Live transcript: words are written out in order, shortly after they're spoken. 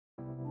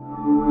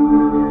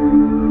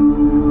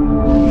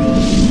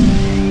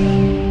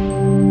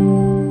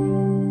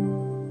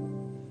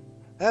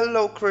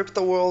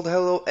crypto world,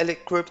 hello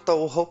Elite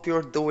Crypto, hope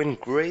you're doing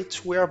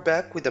great. We are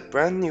back with a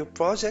brand new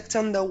project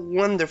and a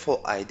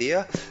wonderful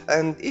idea.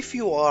 And if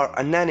you are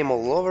an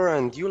animal lover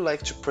and you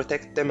like to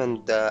protect them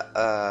and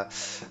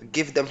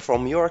give them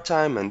from your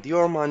time and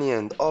your money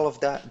and all of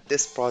that,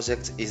 this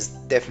project is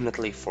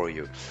definitely for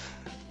you.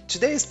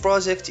 Today's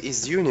project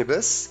is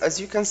Inubis. As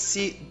you can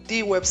see,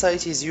 the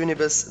website is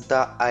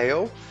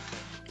unibis.io.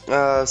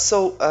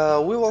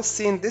 We will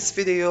see in this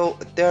video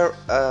their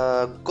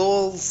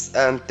goals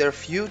and their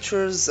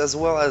futures, as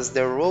well as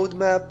their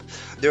roadmap,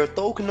 their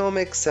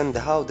tokenomics and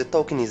how the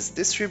token is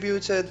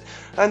distributed,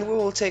 and we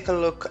will take a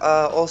look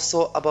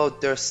also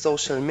about their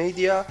social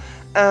media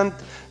and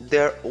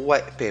their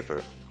white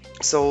paper.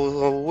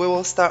 So we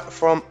will start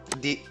from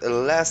the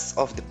last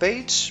of the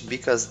page,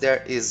 because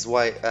there is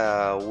where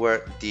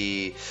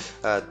the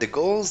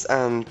goals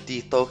and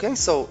the token.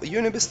 So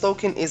Unibis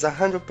token is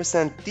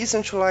 100%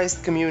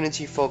 decentralized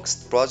community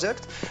focused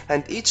project,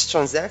 and each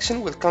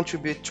transaction will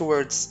contribute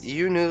towards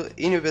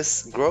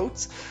Unibis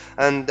growth.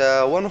 And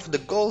one of the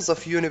goals of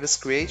Unibis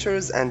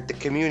creators and the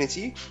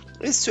community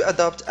is to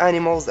adopt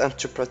animals and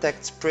to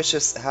protect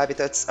precious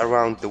habitats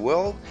around the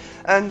world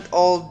and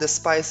all the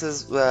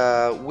species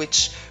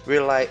which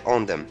rely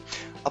on them.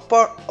 A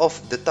part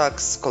of the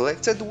tax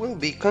collected will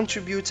be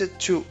contributed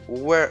to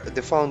where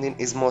the funding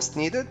is most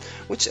needed,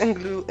 which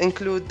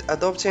include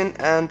adopting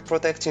and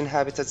protecting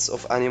habitats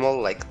of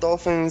animals like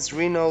dolphins,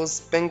 rhinos,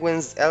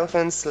 penguins,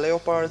 elephants,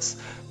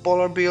 leopards,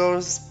 polar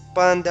bears,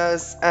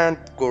 pandas and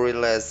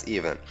gorillas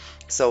even.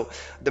 So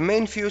the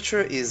main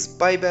feature is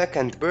buyback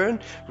and burn,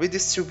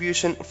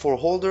 redistribution for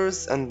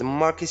holders, and the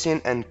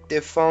marketing and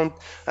div fund,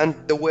 and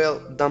the whale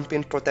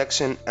dumping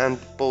protection and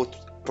boat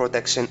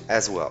protection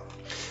as well.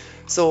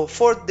 So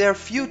for their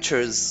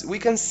futures, we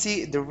can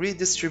see the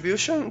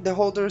redistribution. The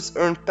holders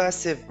earn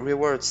passive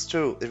rewards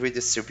through the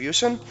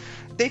redistribution.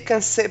 They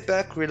can sit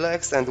back,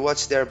 relax and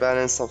watch their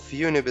balance of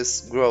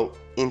Unibis grow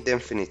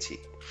indefinitely.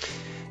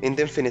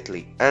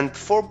 And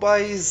for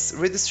buys,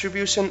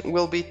 redistribution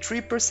will be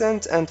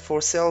 3% and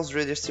for sales,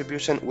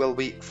 redistribution will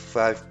be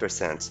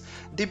 5%.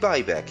 The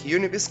buyback,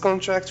 Unibis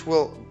contract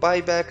will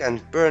buy back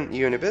and burn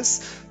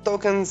Unibis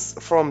tokens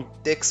from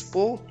DEX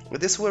pool.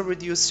 This will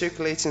reduce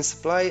circulating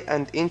supply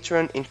and in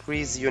turn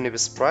increase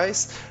Unibis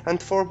price.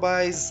 And for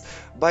buys,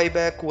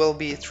 buyback will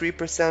be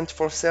 3%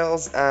 for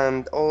sales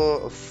and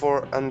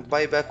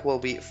buyback will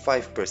be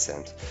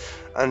 5%.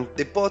 And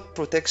the bot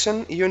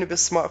protection, Unibis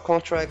smart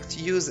contract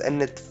use an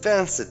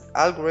advanced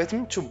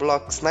algorithm to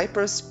block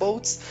snipers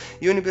bots.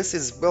 Unibis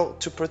is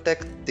built to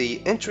protect the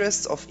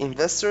interests of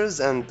investors,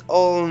 and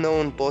all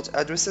known bot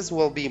addresses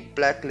will be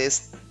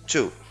blacklisted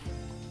too.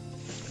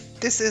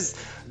 This is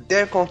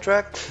their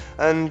contract,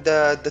 and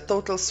the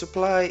total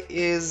supply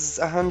is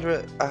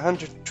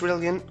 100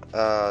 trillion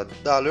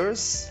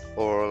dollars,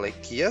 or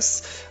like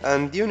yes.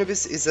 And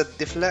Unibis is a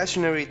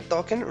deflationary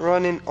token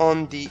running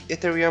on the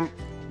Ethereum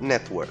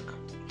network.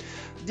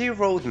 The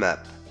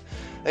roadmap.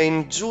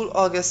 In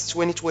August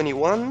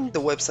 2021,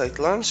 the website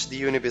launched,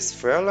 the Unibis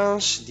Fair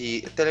launch,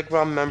 the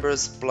Telegram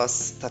members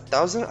plus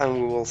 1,000,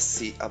 and we will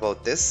see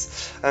about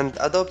this, and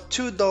adopt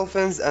 2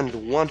 dolphins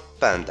and 1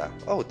 panda.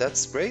 Oh,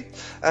 that's great.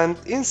 And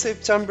in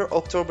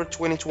October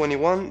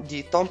 2021,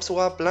 the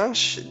TompSwap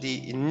launch,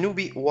 the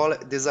Inubis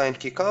wallet design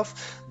kickoff,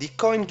 the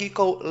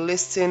CoinGecko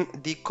listing,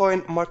 the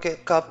Coin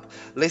Market Cap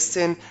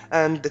listing,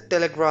 and the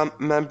Telegram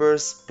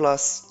members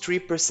plus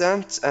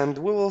 3%, and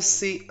we will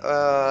see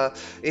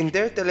in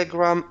their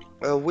Telegram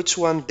which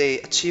one they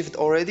achieved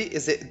already.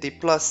 Is it the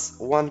plus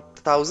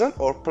 1,000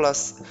 or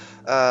plus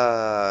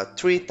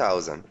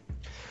 3,000?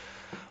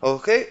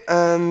 Okay,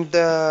 and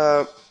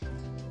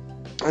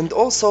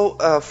also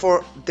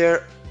for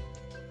their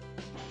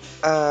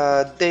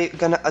they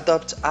gonna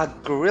adopt a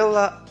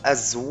gorilla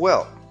as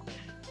well.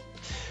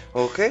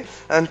 Okay,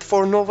 and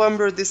for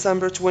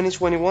December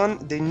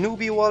 2021, the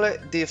Inubis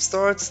wallet div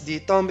starts,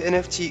 the Tomb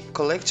NFT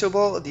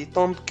collectible, the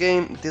Tomb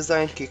game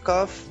design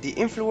kickoff, the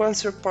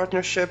influencer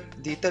partnership,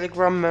 the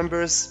Telegram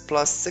members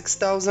plus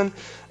 6,000,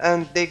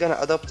 and they're gonna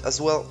adopt as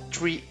well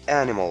 3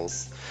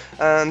 animals.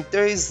 And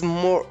there is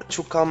more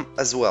to come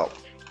as well.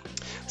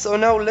 So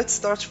now let's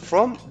start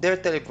from their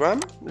Telegram.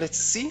 Let's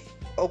see.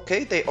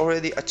 Okay, they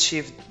already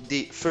achieved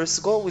the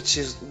first goal, which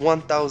is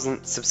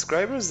 1,000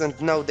 subscribers, and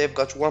now they've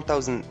got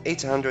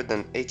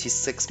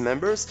 1,886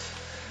 members.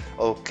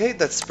 Okay,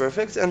 that's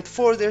perfect. And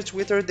for their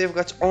Twitter, they've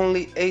got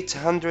only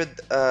 800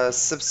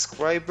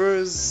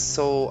 subscribers,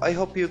 so I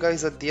hope you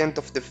guys at the end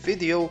of the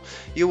video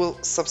you will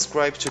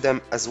subscribe to them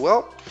as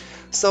well.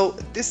 So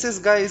this is,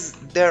 guys,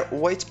 their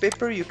white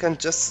paper. You can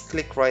just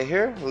click right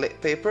here,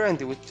 paper,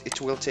 and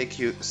it will take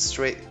you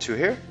straight to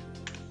here.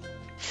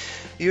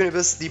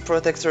 Unibis, the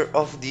protector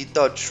of the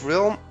Doge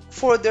realm.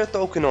 For their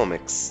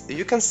tokenomics,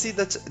 you can see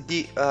that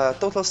the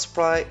total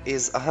supply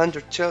is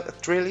 100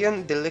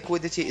 trillion, the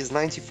liquidity is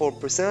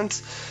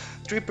 94%,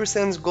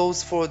 3%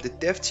 goes for the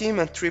dev team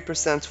and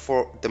 3%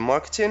 for the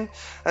marketing,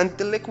 and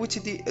the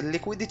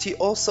liquidity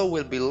also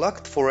will be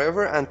locked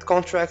forever and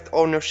contract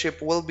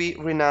ownership will be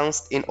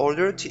renounced in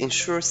order to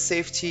ensure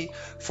safety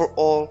for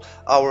all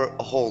our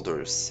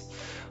holders.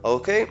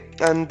 Okay,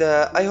 and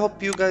I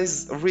hope you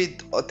guys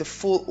read the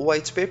full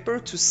white paper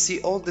to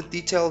see all the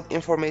detailed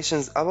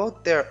informations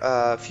about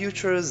their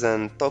futures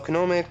and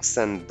tokenomics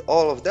and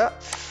all of that.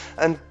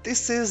 And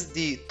this is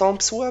the Tomb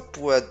Swap,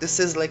 where this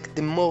is like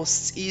the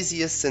most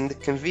easiest and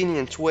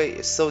convenient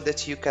way so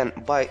that you can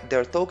buy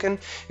their token.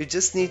 You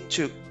just need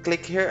to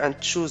click here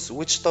and choose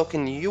which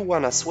token you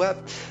wanna swap,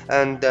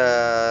 and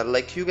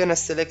like you're gonna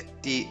select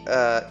the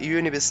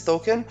Unibis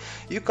token,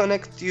 you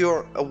connect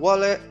your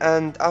wallet,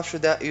 and after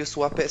that you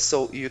swap it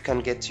so you can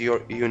get your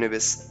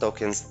Unibis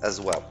tokens as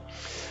well.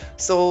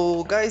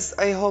 So guys,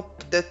 I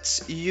hope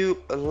that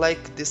you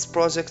like this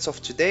project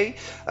of today,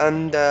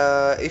 and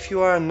if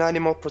you are an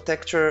animal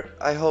protector,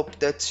 I hope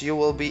that you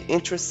will be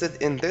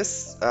interested in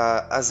this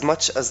as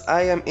much as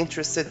I am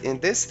interested in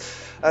this.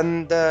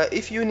 And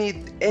if you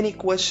need any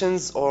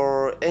questions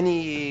or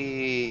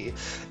anything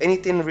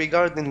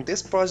regarding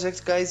this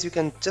project, guys, you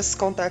can just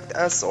contact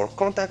us or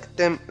contact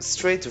them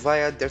straight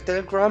via their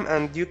Telegram,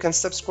 and you can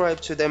subscribe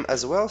to them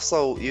as well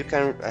so you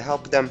can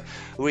help them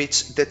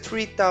reach the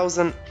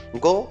 3000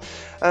 goal.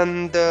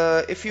 And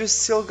if you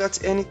still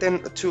got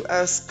anything to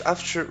ask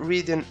after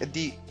reading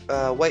the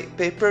white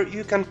paper,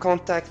 you can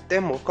contact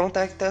them or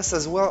contact us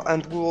as well,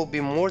 and we will be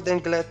more than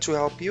glad to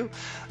help you.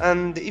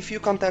 And if you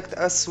contact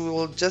us, we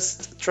will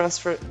just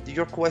transfer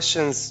your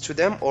questions to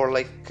them, or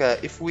like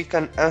if we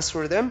can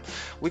answer them,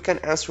 we can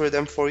answer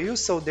them for you.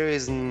 So there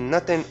is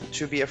nothing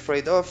to be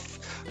afraid of.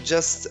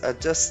 Just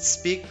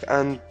speak,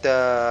 and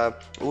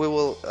we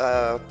will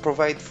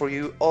provide for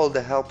you all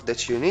the help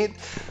that you need.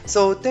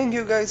 So thank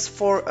you guys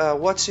for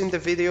watching the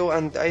video,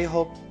 and I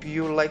hope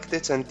you liked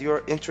it and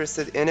you're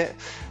interested in it,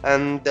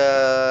 and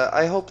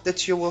I hope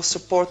that you will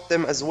support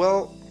them as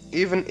well,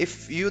 even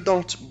if you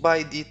don't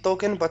buy the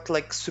token, but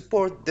like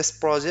support this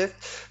project,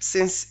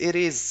 since it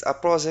is a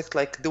project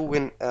like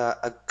doing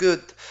a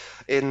good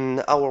in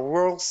our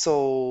world.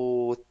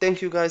 So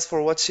thank you guys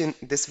for watching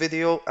this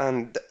video,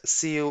 and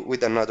see you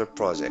with another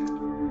project.